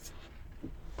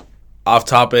Off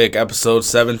Topic, episode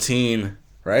 17,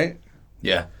 right?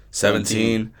 Yeah.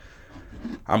 17.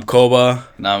 I'm Koba.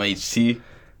 And I'm HT.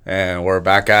 And we're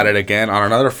back at it again on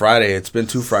another Friday. It's been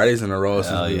 2 Fridays in a row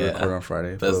since we record on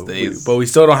Friday. Best days. But we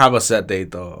still don't have a set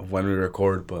date, though, of when we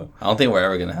record. But I don't think we're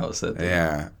ever going to have a set date.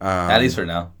 Yeah. At least for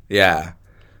now. Yeah.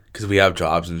 Because we have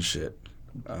jobs and shit.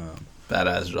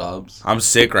 Badass jobs. I'm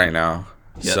sick right now.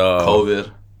 Yeah, so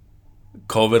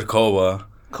COVID Koba.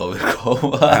 COVID.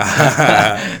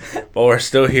 But we're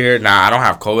still here. Nah, I don't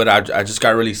have COVID. I just got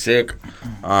really sick.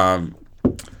 I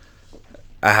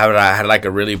had like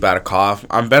a really bad cough.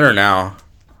 I'm better now.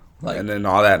 And then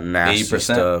all that nasty 80%?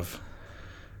 stuff.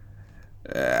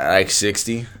 Like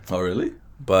 60. Oh, really?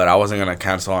 But I wasn't gonna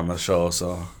cancel on the show,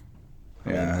 so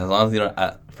yeah. As long as you don't.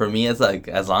 For me, it's like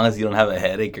as long as you don't have a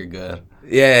headache, you're good.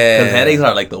 Yeah. Because headaches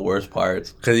are like the worst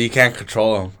parts. Because you can't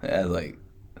control them. Yeah, it's like.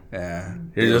 Yeah,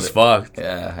 you're just fucked.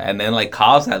 Yeah, and then like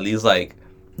coughs, at least like,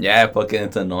 yeah, fucking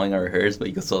it's annoying or it hurts, but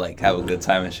you can still like have a good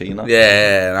time and shit, you know?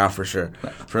 Yeah, not for sure.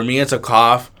 For me, it's a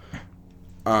cough.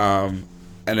 And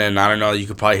then I don't know. You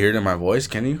could probably hear it in my voice.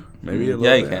 Can you? Maybe a little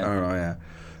bit. You can. I don't know. Yeah.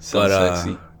 Sounds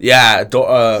sexy. Yeah.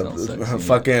 Sexy.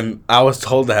 Fucking. I was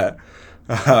told that.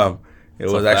 It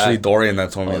was actually Dorian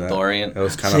that told me that. Dorian. It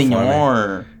was kind of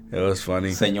funny. It was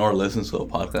funny. Senor listens to a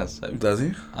podcast. Does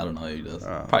he? I don't know if he does.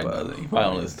 Probably doesn't. He probably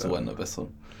only listens to one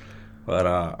episode. But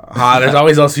there's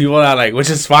always those people that like, which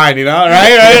is fine, you know,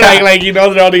 right? Like you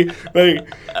know they're only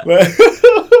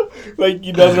like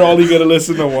you know they're only gonna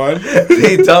listen to one.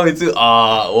 They tell me too.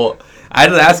 Well, I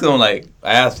just ask them like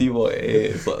I ask people,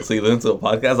 hey, so you listen to a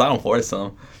podcast? I don't force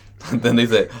them. Then they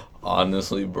say,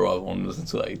 honestly, bro, I want to listen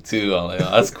to like 2. I'm like,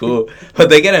 oh, that's cool. But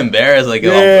they get embarrassed, like,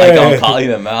 I'm calling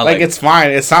them out. Like, it's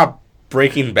fine. It's not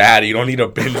Breaking Bad. You don't need to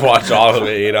binge watch all of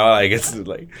it, you know? Like, it's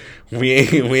like, we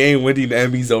ain't winning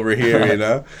Emmys over here, you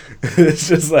know? It's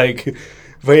just like,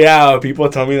 but yeah, people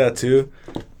tell me that too.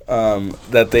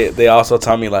 That they also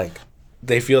tell me, like,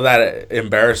 they feel that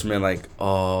embarrassment, like,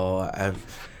 oh, I've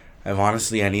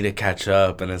honestly, I need to catch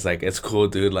up. And it's like, it's cool,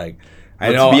 dude. Like,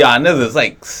 I know. To be honest, it's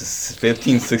like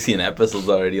 15, 16 episodes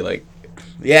already. Like,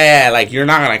 yeah, like you're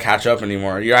not gonna catch up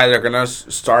anymore. You're either gonna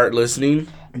start listening.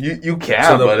 You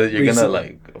can, but you're gonna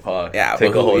like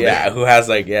take a whole day. Yeah, who has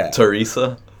like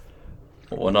Teresa,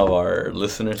 one of our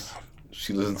listeners,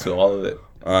 she listens to all of it.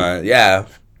 Yeah,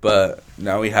 but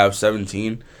now we have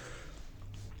 17.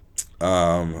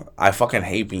 I fucking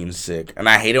hate being sick, and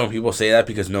I hate it when people say that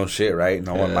because no shit, right?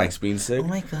 No one likes being sick. Oh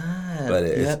my god!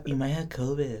 But you might have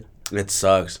COVID. It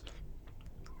sucks.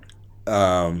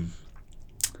 But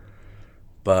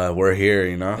we're here,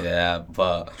 you know? Yeah,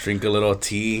 but... Drink a little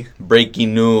tea.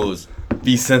 Breaking news.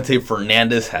 Vicente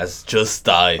Fernandez has just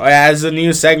died. Oh, yeah, it's a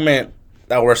new segment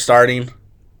that we're starting.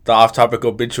 The off-topic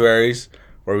obituaries,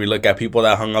 where we look at people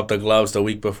that hung up the gloves the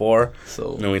week before.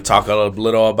 So... And then we talk a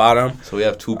little about them. So we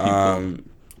have 2 people.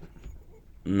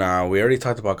 Nah, we already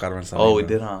talked about Carmen Salinas. Oh, we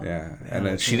did, huh? Yeah. And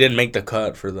then she didn't make the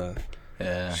cut for the...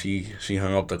 Yeah. She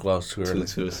hung up the gloves too early.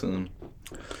 Too soon.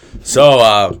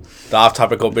 So, the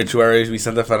off-topic obituaries,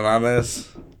 Vicente Fernandez.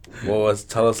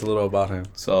 Tell us a little about him.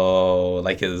 So,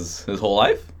 like his whole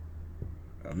life?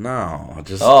 No,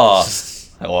 just...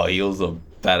 Well, he was a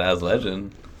badass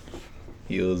legend.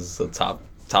 He was the top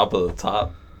of the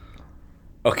top.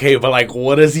 Okay, but like,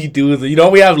 what does he do? You know,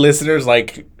 we have listeners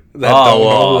like that don't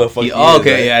know who the fuck he is.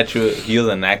 Okay, right? yeah, true. He was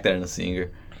an actor and a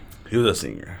singer. He was a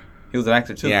singer. He was an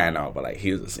actor too. Yeah, I know, but like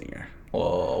he was a singer.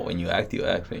 Well, when you act, you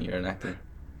act. When you're an actor,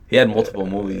 he had multiple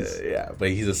movies. Yeah, but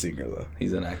he's a singer though.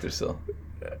 He's an actor still.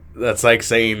 That's like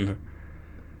saying.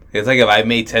 It's like if I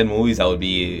made 10 movies, I would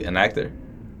be an actor,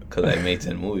 because I made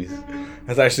 10 movies.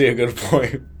 That's actually a good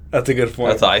point. That's a good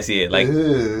point. That's how I see it. Like,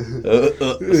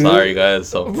 sorry guys,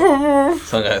 some guy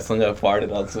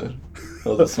farted outside.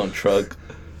 That was some truck.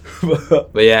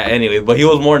 But yeah, anyway, but he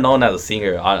was more known as a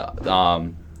singer.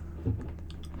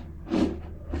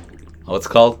 What's it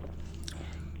called?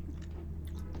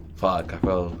 Fuck, I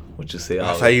forgot what you say.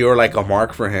 I thought you were like a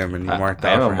mark for him, and you marked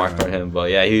out. I am a mark for him,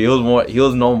 but yeah, he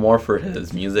was known more for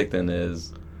his music than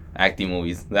his acting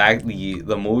movies.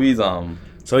 The movies,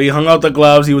 So he hung out the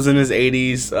gloves. He was in his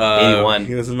 80s. 81.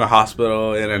 He was in the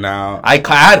hospital, in and out. I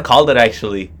had called it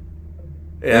actually.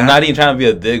 Yeah. I'm not even trying to be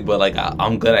a dick, but like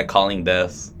I'm good at calling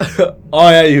deaths. Oh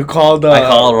yeah, you called. I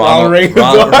called Ronald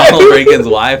Reagan's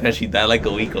wife, and she died like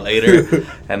a week later.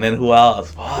 And then who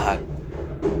else? Fuck.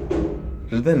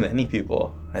 There's been many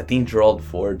people. I think Gerald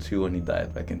Ford too when he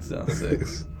died back in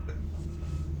 2006.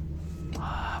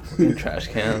 Fucking trash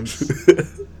cans.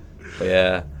 But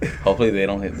yeah, hopefully they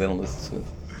don't listen to it.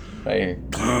 Right here.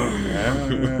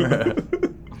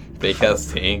 Fake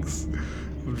ass tanks.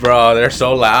 Bro, they're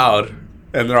so loud.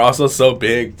 And they're also so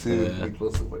big, too. Yeah. Like,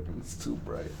 it's too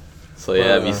bright. So,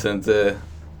 yeah, Vicente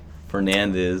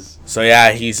Fernandez. So,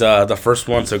 yeah, he's the first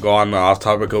one to go on the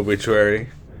off-topic obituary.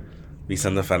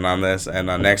 Vicente Fernandez. And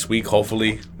next week,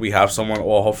 hopefully, we have someone.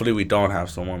 Well, hopefully we don't have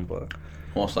someone, but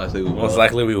Most likely we will. most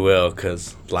likely we will,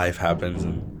 because life happens.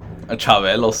 And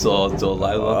Chabelo so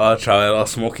live. Chabelo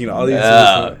smoking all these.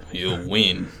 Yeah, you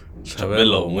win.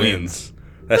 Chabelo wins.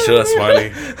 That shit was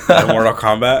funny. Like Mortal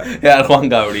Kombat. Yeah, Juan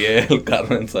Gabriel,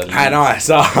 Carmen Salinas. I know, I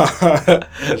saw.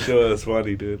 That shit was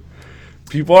funny, dude.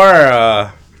 People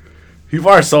are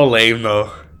so lame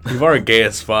though. People are gay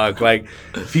as fuck. Like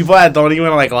people that don't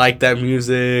even like that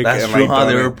music. That's and, true, like, how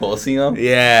they don't- were posting them.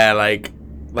 Yeah, like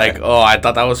oh, I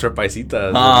thought that was for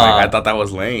paisitas. Like, I thought that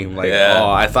was lame. Like, Yeah. oh,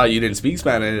 I thought you didn't speak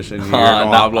Spanish and you Now,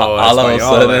 no hablo all of a español.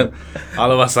 sudden- And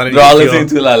all of a sudden, They're all you listening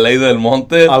to La Ley del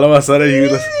Monte. all of a sudden you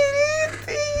listen.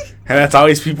 And that's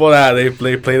always people that they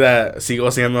play that Sigo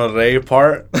Siendo Rey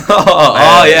part.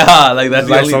 Oh, yeah, like that's It's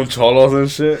like the some only, cholos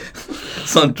and shit.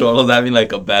 some cholos having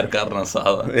like a bad carne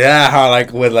asada Yeah, how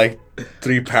like with like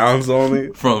 3 pounds only.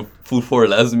 from Food for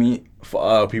Less meat.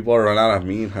 People run out of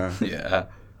meat, huh? Yeah,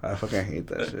 I fucking hate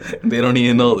that shit. they don't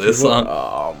even know this song.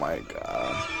 Oh my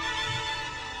god.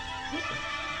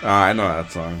 I know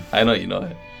that song. I know you know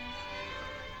it.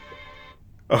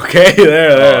 Okay,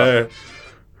 there.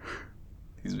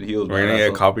 He was We're gonna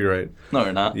get copyright. No,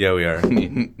 we're not. Yeah, we are.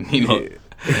 You know,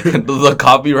 the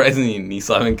copyrights ni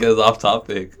saben que es off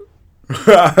topic.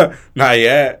 Not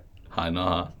yet. I know,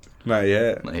 huh? Not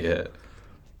yet. Not yet.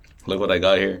 Look what I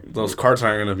got here. Those cards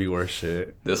aren't gonna be worth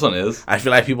shit. This one is. I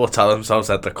feel like people tell themselves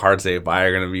that the cards they buy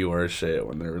are gonna be worth shit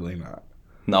when they're really not.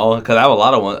 No, because I have a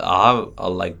lot of ones. I have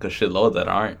like a shitload that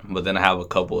aren't, but then I have a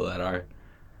couple that are.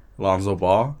 Lonzo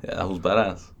Ball? Yeah, that was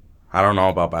badass. I don't know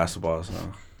about basketball, so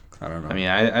I don't know. I mean,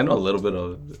 I know a little bit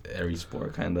of every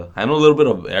sport, kind of. I know a little bit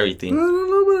of everything.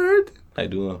 I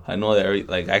do. I know every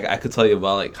like I could tell you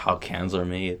about like how cans are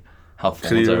made, how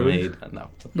phones are made. No,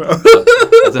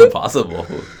 that's impossible.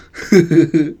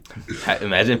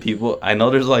 Imagine people. I know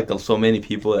there's like so many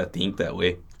people that think that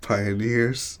way.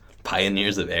 Pioneers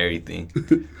of everything.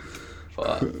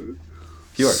 Fuck.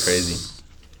 You are crazy.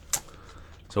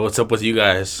 So what's up with you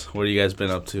guys? What have you guys been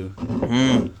up to?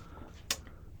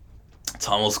 It's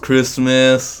almost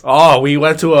Christmas. Oh, we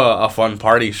went to a fun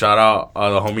party. Shout out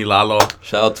the homie Lalo.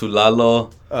 Shout out to Lalo.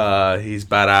 He's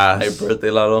badass. Happy birthday,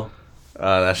 Lalo.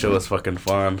 That shit was fucking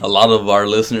fun. A lot of our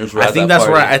listeners were I at think that that's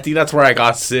party. where that's where I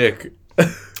got sick.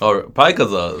 Or probably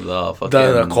because of the fucking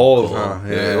The cold, huh?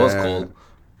 Yeah, it was cold.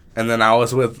 And then I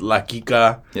was with La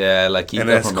Kika Yeah, like in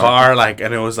his car, like,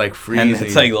 and it was like freezing. And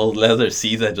it's like those leather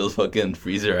seats that just fucking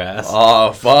freeze your ass.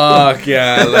 Oh fuck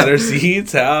yeah, leather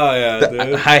seats, hell yeah, dude.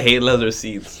 I hate leather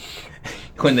seats.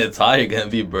 When it's hot, you're gonna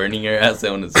be burning your ass,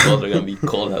 and when it's cold, they're gonna be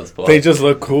cold as fuck. They just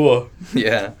look cool.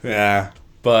 Yeah. Yeah,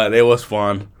 but it was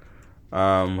fun.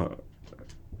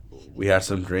 We had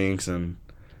some drinks and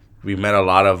we met a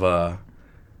lot of.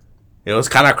 It was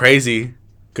kind of crazy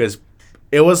because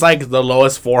it was like the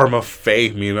lowest form of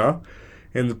fame, you know,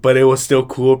 but it was still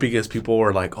cool because people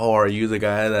were like, "Oh, are you the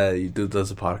guy that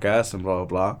does a podcast?" and blah blah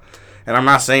blah. And I'm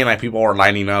not saying like people were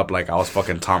lining up like I was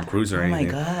fucking Tom Cruise or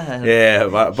anything. Oh my god. Yeah,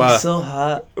 but He's so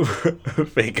hot.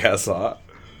 fake ass hot.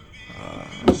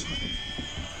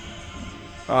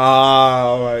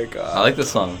 Oh my god. I like this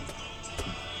song.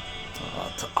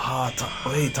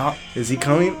 Wait, Tom. Is he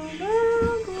coming?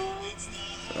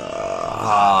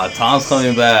 Tom's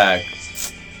coming back.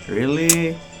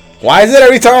 Really? Why is it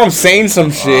every time I'm saying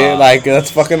some shit like that's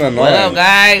fucking annoying? What up,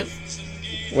 guys?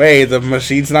 Wait, the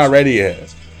machine's not ready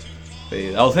yet.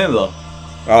 Wait, that was him though.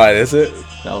 Oh, is it?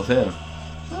 That was him.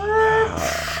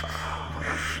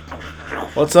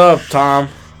 What's up, Tom?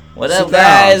 What Sit up, down.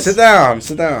 guys? Sit down.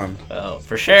 Sit down. Oh,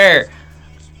 for sure.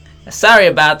 Sorry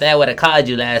about that. What I called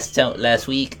you last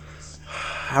week.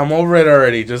 I'm over it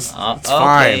already. Just it's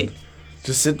okay. fine.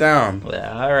 Just sit down.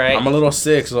 Well, all right. I'm a little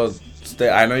sick, so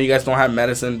I know you guys don't have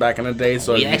medicine back in the day,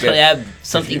 so We actually have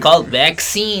something called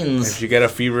vaccines. if you get a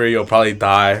fever, you'll probably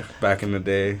die. Back in the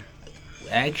day.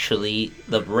 Actually,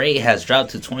 the rate has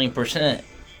dropped to 20%.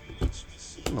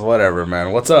 Whatever,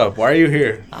 man. What's up? Why are you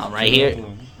here? I'm right here.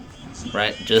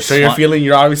 Right, just So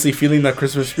you're obviously feeling the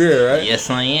Christmas spirit, right? Yes,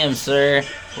 I am, sir.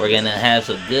 We're gonna have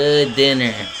some good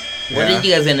dinner. What Yeah. are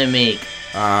you guys gonna make?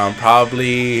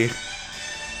 Probably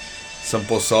some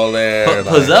pozole. or,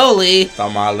 like, Pozole?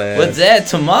 tamales. What's that?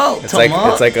 Tamal? It's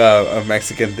like a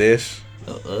Mexican dish.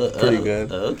 Pretty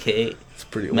good. Okay. It's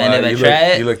pretty. Man, if I you try look,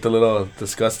 it? You looked a little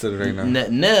disgusted right now.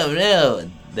 No.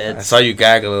 That's I saw you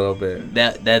gag a little bit.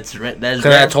 that's Cause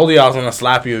I told you I was gonna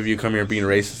slap you if you come here being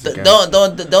racist again.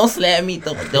 Don't slap me.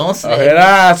 Don't slap Okay, me.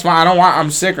 that's fine.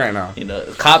 I'm sick right now. You know,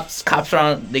 cops are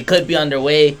on. They could be on their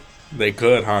way. They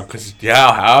could, huh? Cause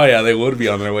hell yeah, they would be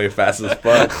on their way fast as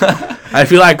fuck. I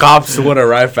feel like cops would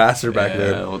arrive faster back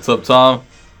then. What's up, Tom?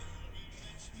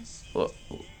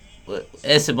 What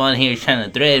Esteban here trying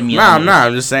to thread me. Nah, I'm not.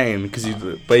 I'm just saying. Cause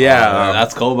you. But yeah,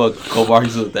 that's Koba. Koba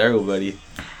argues with everybody.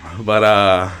 But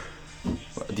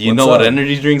do you what's know what up?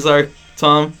 energy drinks are,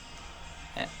 Tom?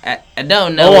 I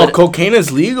don't know. oh, well, cocaine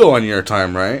is legal in your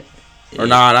time, right? Or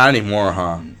not anymore,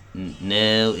 huh?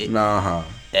 No. Nah, huh?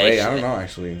 Wait, I don't Actually- know.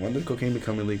 Actually, when did cocaine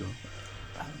become illegal?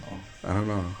 I don't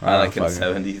know. I like in the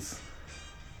fucking- 70s.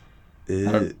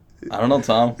 Eh, I don't know,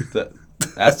 Tom.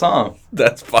 That's Tom.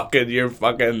 That's fucking. You're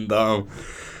fucking dumb.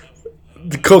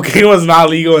 The cocaine was not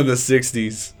legal in the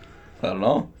 60s. I don't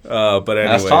know. But anyway,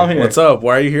 That's Tom here. What's up?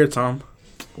 Why are you here, Tom?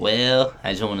 Well,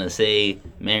 I just want to say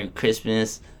Merry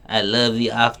Christmas. I love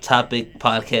the Off Topic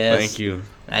podcast. Thank you.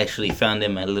 I actually found it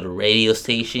in my little radio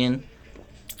station,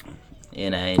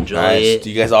 and I enjoy Nice. it.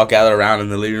 Do you guys all gather around in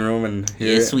the living room and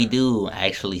hear Yes, it? we do.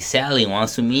 Actually, Sally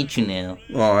wants to meet you now.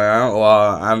 Oh yeah.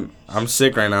 Well, I'm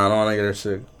sick right now. I don't want to get her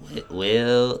sick.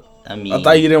 Well, I mean, I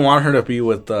thought you didn't want her to be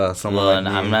with someone well, like me.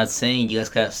 I'm not saying you guys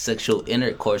could have sexual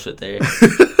intercourse with her.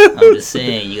 I'm just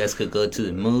saying you guys could go to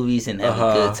the movies and have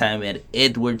a good time at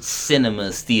Edwards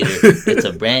Cinemas Theater. It's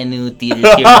a brand new theater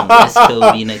here in West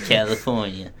Covina,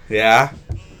 California. Yeah,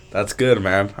 that's good,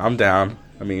 man. I'm down.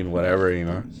 I mean, whatever, you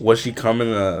know. Was she coming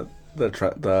the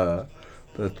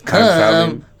time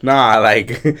traveling? Nah,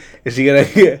 like, is she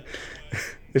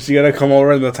gonna come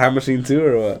over in the time machine too,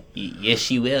 or what? Yes,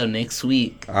 she will next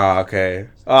week. Ah, okay.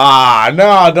 Ah,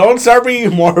 no, don't start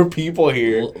bringing more people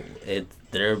here.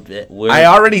 I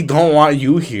already don't want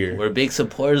you here. We're big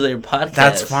supporters of your podcast.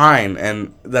 That's fine,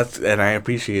 and I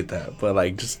appreciate that. But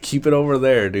like, just keep it over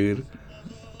there, dude.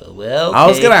 Well, okay. I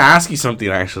was gonna ask you something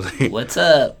actually. What's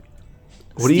up?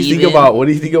 What do you Steven?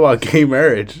 think about gay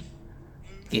marriage?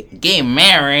 Gay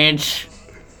marriage?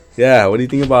 Yeah, what do you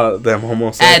think about them I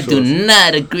homosexuals? do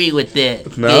not agree with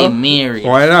that. No? Gay marriage.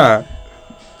 Why not?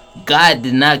 God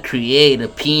did not create a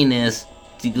penis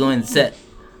to go inside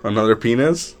Another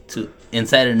penis?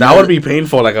 inside another. That would be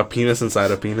painful, like a penis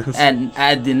inside a penis. And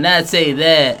I did not say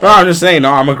that. No, I'm just saying.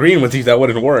 No, I'm agreeing with you. That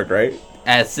wouldn't work, right?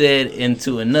 I said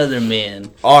into another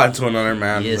man. Oh, into another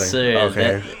man. Yes, like, sir.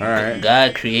 Okay, all right.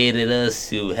 God created us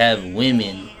to have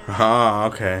women. Oh,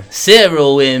 okay.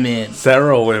 Several women.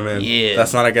 Several women. Yeah.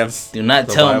 That's not against Do not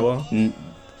the tell Bible. me.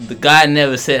 The God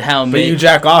never said how But many. you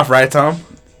jack off, right, Tom?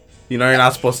 You know you're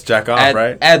not supposed to jack off,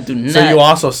 right? I do not. So you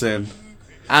also sinned.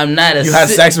 I'm not a You had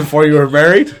sin- sex before you were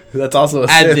married? That's also a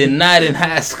sin. I did not in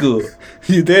high school.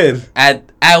 You did.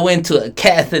 I went to a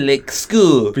Catholic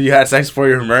school. But you had sex before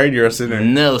you were married? You're a sinner.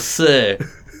 No, sir.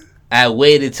 I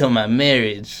waited till my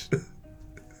marriage.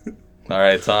 All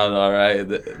right, Tom. All right.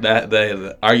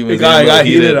 The argument It got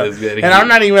heated up. It's getting And I'm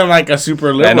not even like a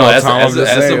super liberal, I know. Tom. I'm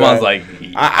just saying, Esteban's like,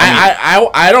 like.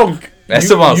 I don't.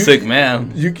 Esteban's you- sick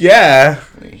man. Yeah.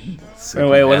 Sick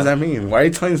Wait, what does man. that mean? Why are you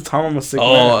telling Tom I'm a sick man?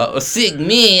 Oh, Sick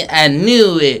man, I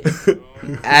knew it.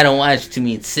 I don't watch to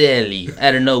meet Sally.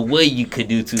 I don't know what you could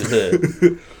do to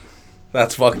her.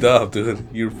 That's fucked up, dude.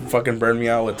 You fucking burned me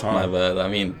out with Tom. my bad. I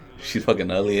mean, she's fucking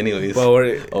ugly, anyways. But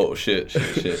what, Oh shit.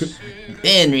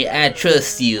 Henry, I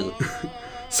trust you.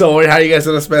 so how are you guys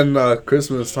gonna spend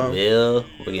Christmas, Tom? Well,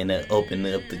 we're gonna open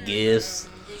up the gifts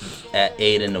at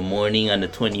 8 in the morning on the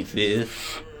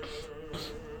 25th.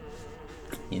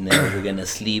 You know, we're gonna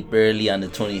sleep early on the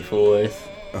 24th.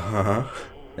 Uh-huh.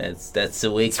 That's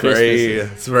the way It's Christmas very,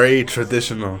 is. it's very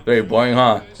traditional. Very boring,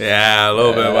 huh? Yeah, a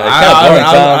little bit. Yeah, But it's I, kinda I, boring,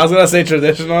 I, Tom. I was gonna say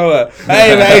traditional, but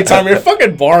hey, Tom, you're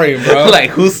fucking boring, bro. Like,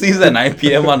 who sleeps at 9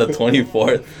 p.m. on the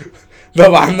 24th?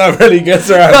 No, but I'm not really gets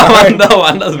her at No,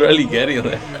 I'm not really getting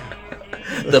there.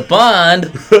 The Bond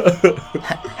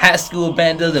high school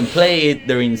band doesn't play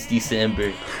during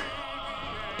December.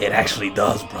 It actually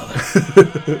does,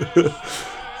 brother.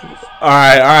 All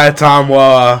right, Tom.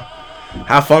 Well,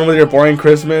 have fun with your boring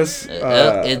Christmas.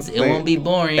 It won't be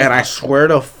boring. And I swear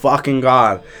to fucking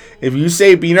God, if you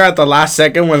say Beaner at the last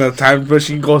second when the time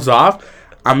machine goes off,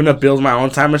 I'm gonna build my own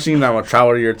time machine. And I'm gonna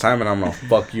travel to your time, and I'm gonna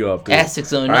fuck you up, dude. Aztecs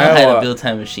don't know Alright, how well, to build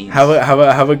time machines.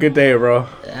 Have a good day, bro.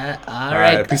 All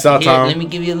right. peace out, Here, Tom. Let me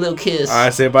give you a little kiss. All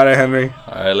right, say bye to Henry.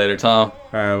 All right, later, Tom.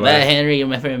 All right, Bye, bye. Henry. You're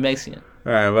my favorite Mexican.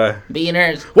 All right, bye.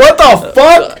 Beaners. What the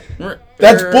fuck?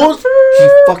 That's bull. bullshit. He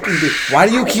fucking did. Why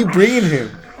do you keep bringing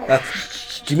him?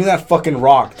 Give me that fucking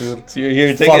rock, dude. So you're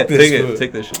here. Take Fuck it. this Take food. it.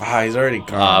 Take this shit. Ah, he's already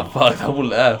gone. Ah, fuck. Double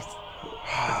left.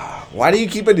 Why do you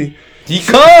keep it? He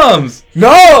comes.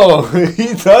 No,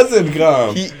 he doesn't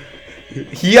come.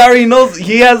 He already knows.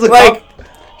 He has a Like,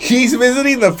 he's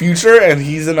visiting the future and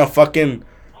he's in a fucking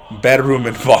bedroom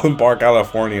in Baldwin Park,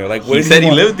 California. Like, what He said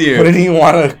he lived here. What did he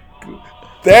want to?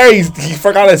 There, he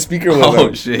forgot his speaker with him.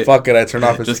 Oh shit! Fuck it, I turned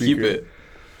off his Just speaker. keep it.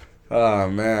 Oh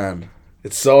man,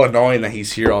 it's so annoying that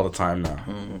he's here all the time now.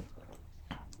 Mm.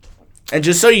 And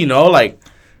just so you know, like,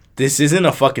 this isn't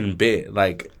a fucking bit.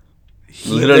 Like,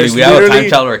 Literally, there's we have a time literally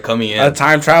traveler coming in. a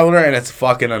time traveler, and it's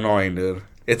fucking annoying, dude.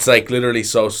 It's like literally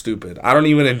so stupid. I don't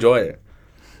even enjoy it,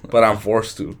 but I'm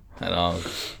forced to. I know.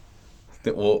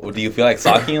 Well, do you feel like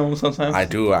socking him sometimes? I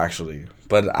do actually,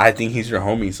 but I think he's your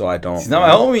homie, so I don't. He's not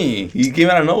my homie. He came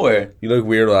out of nowhere. You look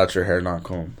weird without your hair not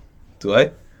combed. Do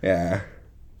I? Yeah,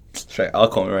 I'll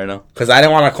comb it right now. cause I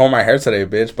didn't want to comb my hair today,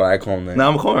 bitch, but I combed it. No,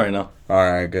 I'm combing right now.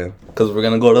 All right, good. Because we're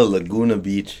going to go to Laguna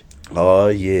Beach. Oh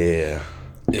yeah,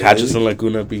 catch us in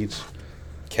Laguna Beach.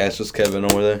 Catch us, Kevin,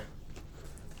 over there.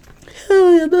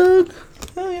 Hell yeah, dog.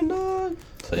 Hell yeah, dog.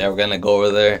 So, yeah, we're going to go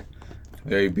over there.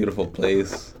 Very beautiful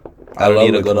place. I I don't love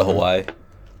need to go to Laguna. Hawaii.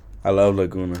 I love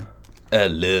Laguna. I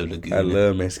love Laguna. I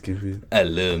love Mexican food. I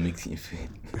love Mexican food.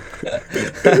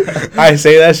 I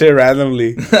say that shit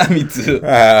randomly Me too.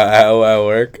 at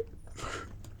work.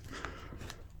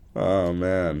 Oh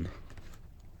man,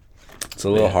 it's a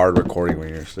little hard recording when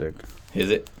you're sick. Is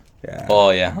it? Yeah. Oh,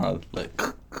 yeah. Huh? Like,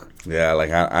 Yeah, like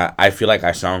I feel like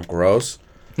I sound gross,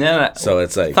 yeah, so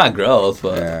it's like it's not gross,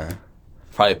 but yeah,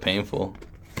 probably painful.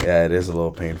 yeah, it is a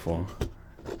little painful,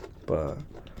 but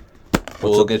But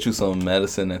we'll get you some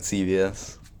medicine at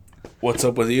CVS. what's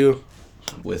up with you?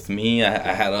 With me,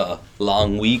 I had a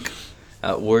long week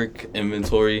at work,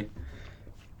 inventory,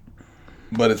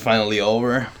 but it's finally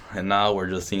over, and now we're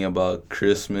just thinking about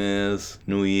Christmas,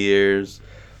 New Year's,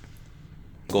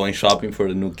 going shopping for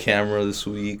the new camera this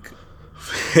week.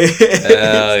 Stop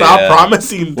yeah.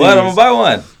 promising things. What? I'm gonna buy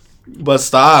one. But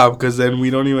stop, because then we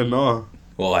don't even know.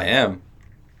 Well, I am.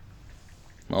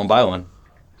 I'm gonna buy one.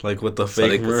 Like with the So they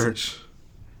fake could- merch.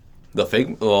 The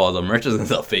fake, well, the merch isn't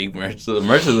the fake merch. So the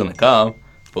merch is gonna come,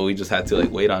 but we just had to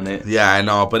like wait on it. Yeah, I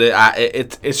know, but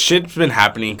it shit's been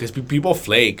happening because people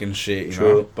flake and shit. You know?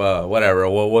 True. But whatever,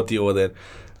 we'll deal with it.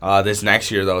 This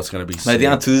next year though, it's gonna be. I Sick.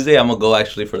 think on Tuesday I'm gonna go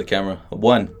actually for the camera.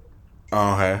 One.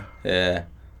 Oh, okay. Yeah.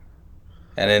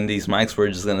 And then these mics, we're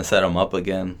just gonna set them up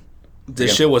again.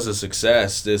 This shit was a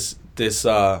success. This it's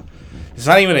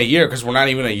not even a year because we're not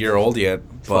even a year old yet.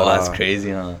 But Oh, that's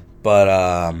crazy, huh? But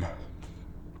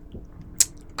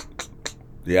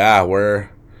yeah, we're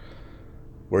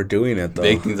doing it though.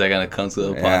 Big things are gonna come to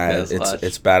the Yeah, podcast. Watch.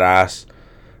 it's badass.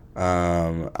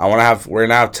 We're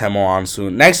gonna have Temo on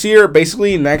soon. Next year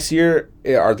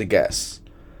are the guests.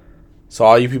 So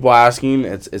all you people asking,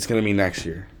 it's gonna be next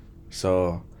year.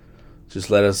 So just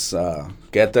let us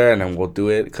get there and then we'll do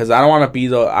it. Cause I don't want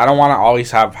to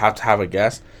always have to have a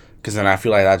guest. Cause then I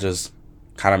feel like that just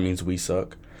kind of means we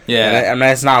suck. yeah. And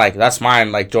it's not like that's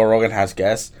mine. Like Joe Rogan has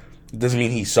guests. It doesn't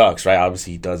mean he sucks, right?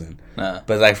 Obviously he doesn't. Nah.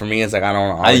 But like for me, it's like I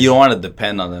don't know. You don't want to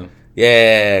depend on them.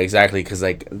 Yeah, exactly. Because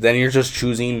like then you're just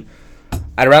choosing.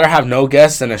 I'd rather have no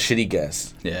guests than a shitty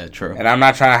guest. Yeah, true. And I'm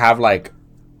not trying to have like,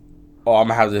 oh, I'm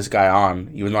gonna have this guy on,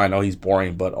 even though I know he's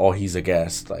boring, but oh, he's a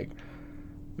guest. Like,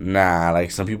 nah.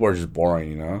 Like some people are just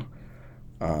boring, you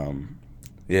know.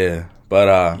 Yeah.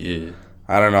 But Yeah.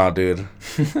 I don't know, dude.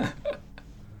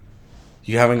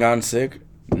 You haven't gotten sick?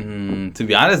 To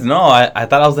be honest, no. I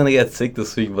thought I was gonna get sick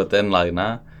this week, but then like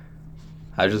nah.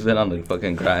 I've just been on the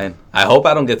fucking grind. I hope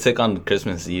I don't get sick on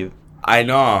Christmas Eve. I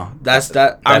know. That's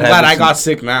that. I'm That glad I happens to got me.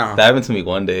 sick now. That happened to me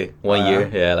one day, one Wow.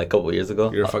 year. Yeah, like a couple years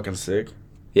ago. You're fucking sick.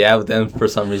 Yeah, but then for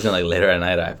some reason, like later at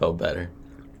night, I felt better.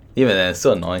 Even then, it's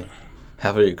still annoying.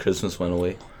 Half of your Christmas went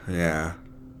away. Yeah.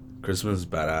 Christmas is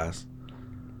badass.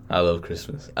 I love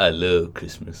Christmas. I love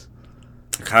Christmas.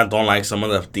 I kind of don't like some of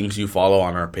the things you follow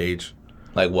on our page.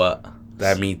 Like what?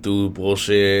 That Me Too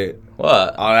bullshit.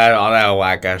 What? All that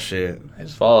whack ass shit. I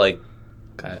just follow like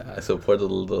I support the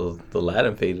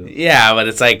Latin pages. Yeah, but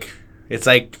it's like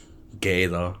gay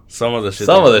though. Some of the shit.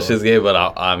 Some they of the post. shit's gay, but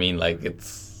I mean like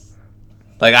it's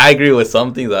like I agree with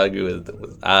some things. I agree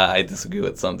with I disagree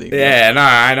with some things. Yeah, no,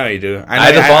 I know you do.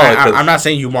 I just follow it 'cause- I'm not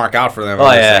saying you mark out for them. Oh,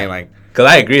 I'm just yeah. saying like. Cause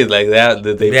I agree, like that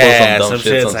they Yeah, post some dumb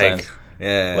shit shit's sometimes. like.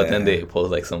 Yeah. But then they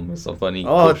post like some funny.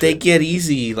 Oh, cool take shit. it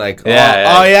easy. Like,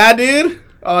 Yeah, oh yeah, dude.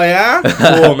 Oh yeah,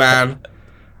 cool, man.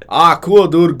 Cool,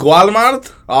 dude.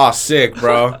 Gualmart. Oh, sick,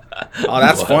 bro. Oh,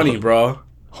 that's Wow. funny, bro.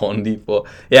 Home Depot.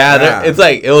 Yeah, Yeah. it's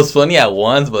like it was funny at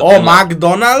once, but Oh, then, like,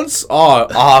 McDonald's.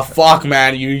 Oh, fuck,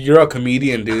 man. You're a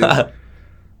comedian, dude.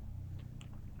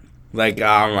 Like,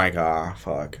 I'm like,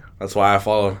 fuck. That's why I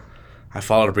follow I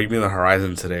followed Bring Me the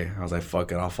Horizon today. I was like,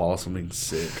 fuck it, I'll follow something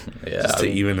sick. Yeah, Just to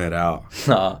even it out.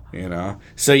 Nah. You know?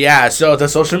 So, yeah, so the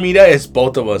social media is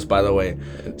both of us, by the way.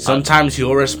 Sometimes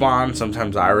you'll respond,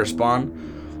 sometimes I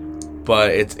respond.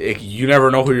 But you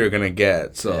never know who you're going to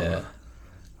get. So,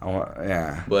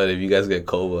 yeah. But if you guys get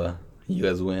Koba, you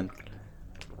guys win.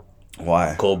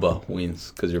 Why? Koba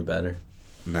wins because you're better.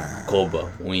 Nah.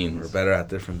 Koba wins. We're better at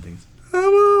different things.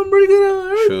 I'm pretty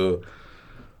good at it. True.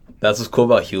 That's what's cool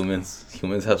about humans.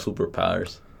 Humans have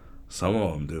superpowers. Some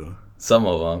of them do. Some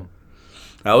of them.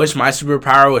 I wish my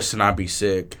superpower was to not be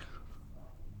sick.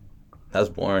 That's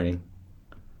boring.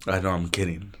 I know, I'm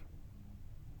kidding.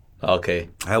 Okay.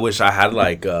 I wish I had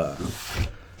like Because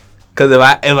if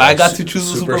I got to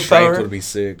choose a super strength superpower, would be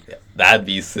sick. that'd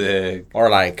be sick. Or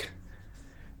like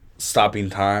stopping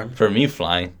time. For me,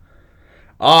 flying.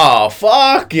 Oh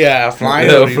fuck yeah, flying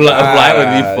Yeah, would be fly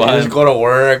would be fun. fun. You just go to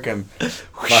work and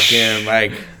fucking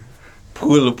like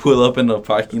Pull up in the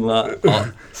parking lot.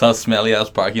 Some smelly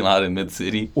ass parking lot in mid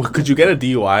city. well, could you get a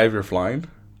DUI if you're flying?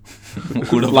 Flying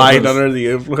Flying under the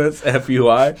influence,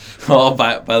 FUI. Oh,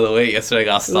 by the way, yesterday I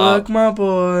got stopped. Look, my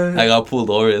boy. I got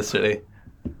pulled over yesterday.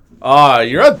 Oh,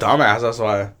 you're a dumbass. That's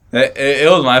why.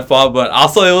 It was my fault, but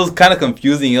also it was kind of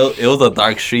confusing. It was a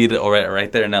dark street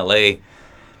right there in LA,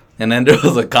 and then there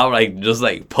was a cop just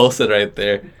posted right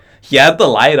there. He had the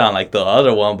light on like the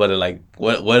other one, but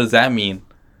what does that mean?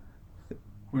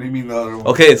 What do you mean the other one?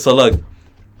 Okay, so look.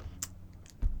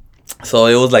 So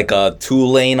it was like a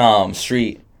 2-lane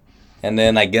street, and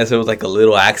then I guess it was like a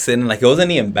little accident. Like it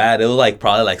wasn't even bad. It was like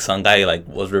probably like some guy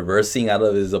was reversing out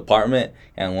of his apartment,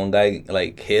 and one guy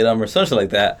hit him or something like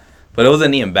that. But it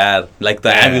wasn't even bad. Like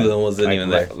the ambulance wasn't even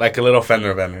there. Like a little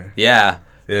fender bender. Yeah.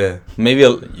 Yeah. Maybe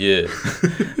yeah.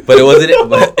 But it wasn't.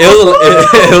 But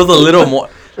it was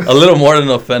a little more than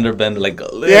a fender bender. Like a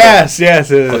little. Yes.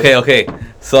 Okay.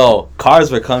 So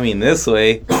cars were coming this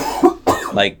way,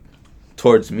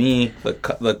 towards me.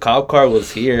 The cop car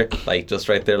was here, just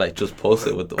right there, just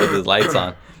posted with his lights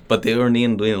on. But they weren't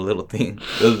even doing a little thing.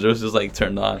 It was just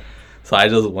turned on. So I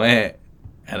just went.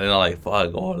 And then I'm like,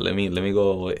 fuck, let me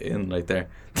go in right there.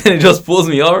 Then it just pulls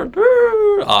me over.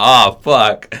 Ah,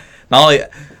 fuck. Not only,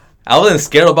 I wasn't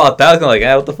scared about that. I'm like,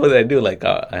 what the fuck did I do?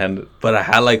 But I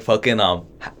had fucking a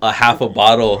half a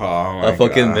bottle of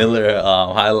fucking God. Miller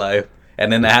High Life,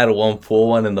 and then I had one full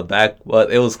one in the back, but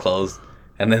it was closed.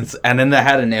 And then I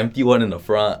had an empty one in the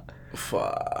front.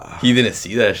 Fuck. He didn't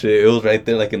see that shit. It was right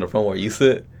there, in the front where you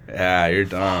sit. Yeah, you're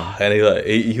dumb. And he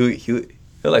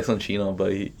like some chino,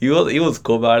 but he was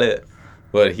cool about it.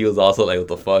 But he was also like, what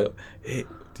the fuck? Hey,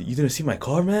 you didn't see my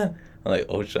car, man? I'm like,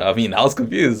 oh shit. I mean, I was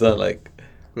confused. I'm like,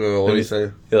 what do you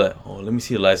say? He's like, oh, let me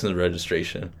see your license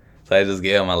registration. So I just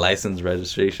gave him my license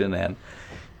registration, and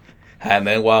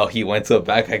then while he went to a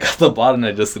bag, I got the bottle and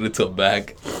I just threw it to a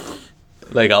bag.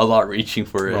 I was not reaching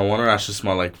for it. No wonder I should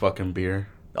smell like fucking beer.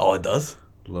 Oh, it does?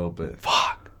 A little bit.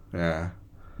 Fuck. Yeah.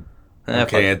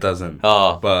 Okay, it doesn't.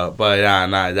 Oh. But yeah,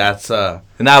 nah, that's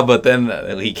but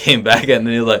then he came back and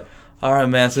then he was like, all right,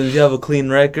 man, since you have a clean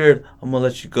record, I'm gonna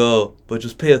let you go. But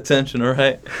just pay attention, all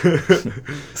right?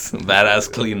 Some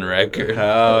badass clean record.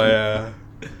 Hell yeah.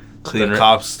 The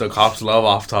cops love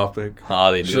off topic.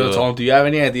 Oh, they do. Should have told him, do you have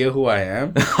any idea who I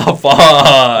am? Oh,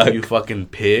 fuck. You fucking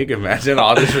pig. Imagine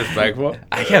all disrespectful.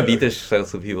 I can't be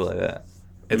disrespectful to people like that.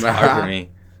 It's hard for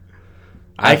me.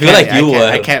 I feel like you would.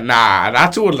 I can't. Nah,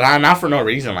 not for no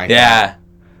reason like that.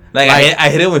 Yeah. I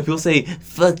hate it when people say,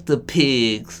 fuck the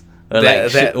pigs. Or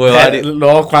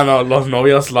luego cuando los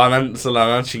novios se lo andan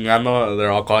chingando,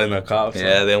 they're all calling the cops.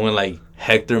 Yeah, so. Then when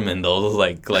Hector Mendoza's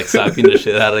like slapping the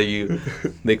shit out of you,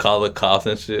 they call the cops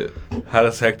and shit. How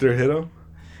does Hector hit him?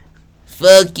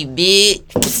 Fuck you,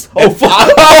 bitch. Oh,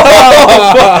 fuck.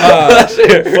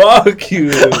 Fuck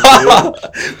you.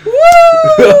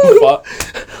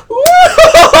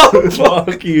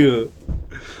 Fuck you.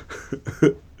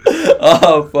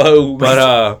 Oh, fuck.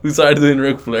 But, we started doing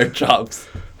Ric Flair chops.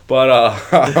 But,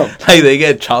 they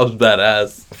get chops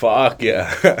badass. Fuck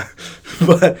yeah.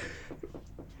 But,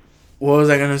 what was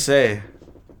I gonna say?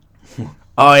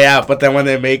 Oh, yeah, but then when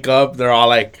they make up, they're all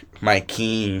like, my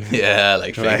king. Yeah,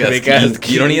 fake ass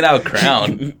king. You don't even have a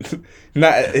crown.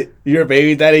 Your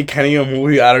baby daddy can't even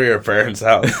move you out of your parents'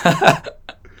 house.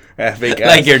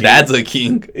 Your dad's a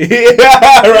king.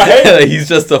 Yeah, right? He's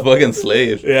just a fucking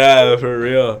slave. Yeah, for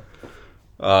real.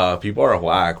 People are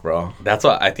whack, bro.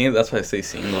 I think that's why I say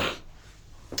single.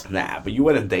 Nah, but you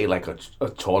wouldn't date a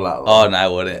chola. Oh, no, I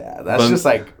wouldn't. Yeah, that's just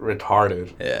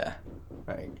retarded. Yeah.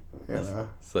 You know?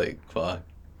 It's fuck.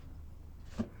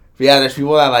 But yeah, there's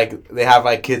people that they have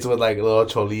kids with little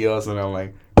cholillos, and I'm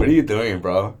like, what are you doing,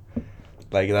 bro?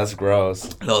 Like, that's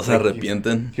gross. Los se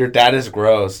arrepienten. Your dad is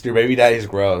gross. Your baby daddy's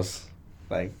gross.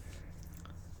 Like,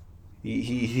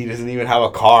 he doesn't even have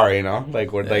a car, you know?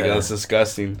 Like, that's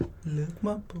disgusting.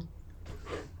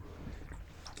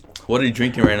 What are you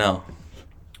drinking right now?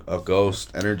 A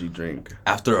Ghost energy drink.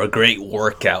 After a great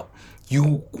workout,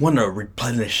 you want to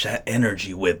replenish that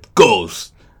energy with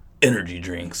Ghost energy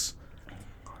drinks.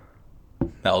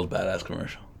 That was a badass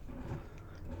commercial.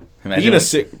 Being a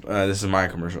sick... this is my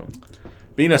commercial.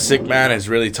 Being a sick man is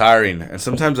really tiring, and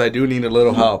sometimes I do need a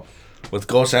little help. With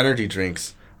Ghost energy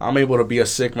drinks, I'm able to be a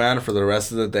sick man for the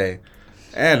rest of the day.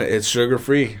 And it's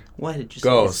sugar-free. Why did you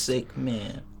Ghost. say sick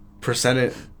man?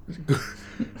 Percentage...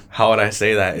 How would I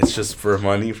say that? It's just for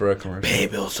money for a commercial.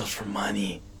 Babe, it was just for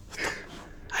money.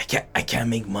 I can't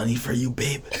make money for you,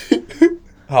 babe.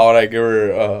 How would I give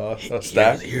her a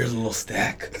stack? Here's a little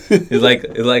stack. It's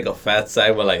like a fat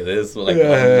sack, but like this, with like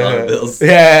 $1 bills.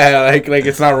 Yeah, like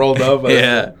it's not rolled up. But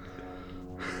Yeah.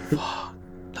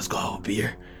 Let's go have a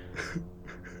beer.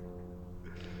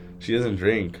 She doesn't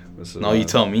drink. No, you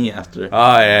tell me after.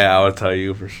 Oh yeah, I would tell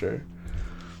you for sure.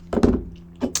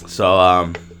 So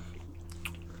I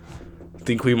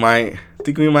think we might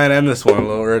end this one a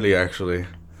little early actually.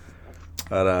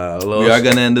 But We are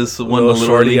gonna end this one a little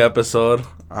shorty early. episode.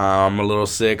 I'm a little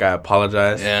sick. I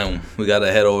apologize. And we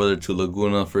gotta head over there to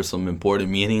Laguna for some important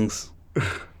meetings.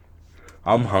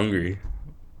 I'm hungry.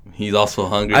 He's also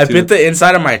hungry. I too. bit the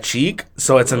inside of my cheek,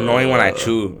 so it's annoying when I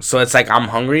chew. So it's like I'm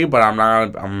hungry, but I'm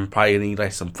not. I'm probably gonna eat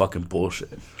like some fucking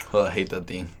bullshit. Oh, I hate that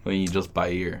thing when you just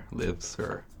bite your lips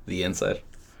or the inside.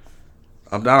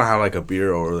 I'm down to have like a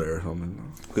beer over there or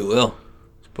something. We will.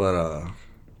 But all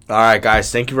right, guys,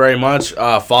 thank you very much.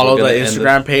 Follow the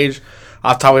Instagram page,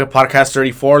 Off Topic Podcast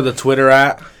 34, the Twitter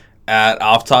at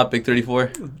Off Topic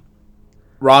 34.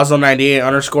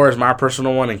 Roslo98_ is my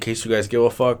personal one in case you guys give a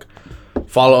fuck.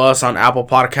 Follow us on Apple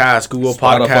Podcasts, Google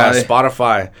Podcasts,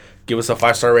 Spotify. Give us a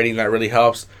 5-star rating. That really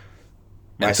helps.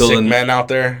 My sick men out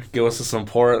there, give us some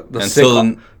support.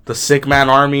 The sick man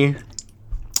army.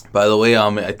 By the way,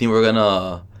 I think we're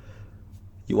gonna.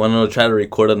 You want to try to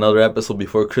record another episode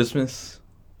before Christmas?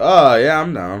 Oh yeah,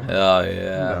 I'm down. Oh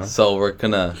yeah. So we're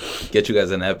gonna get you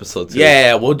guys an episode too.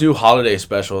 Yeah, we'll do holiday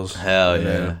specials. Hell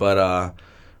yeah. But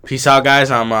peace out, guys.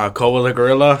 I'm Koba the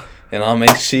Gorilla. And I'm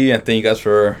HC, and thank you guys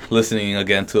for listening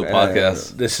again to a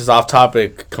podcast. This is Off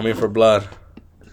Topic, coming for blood.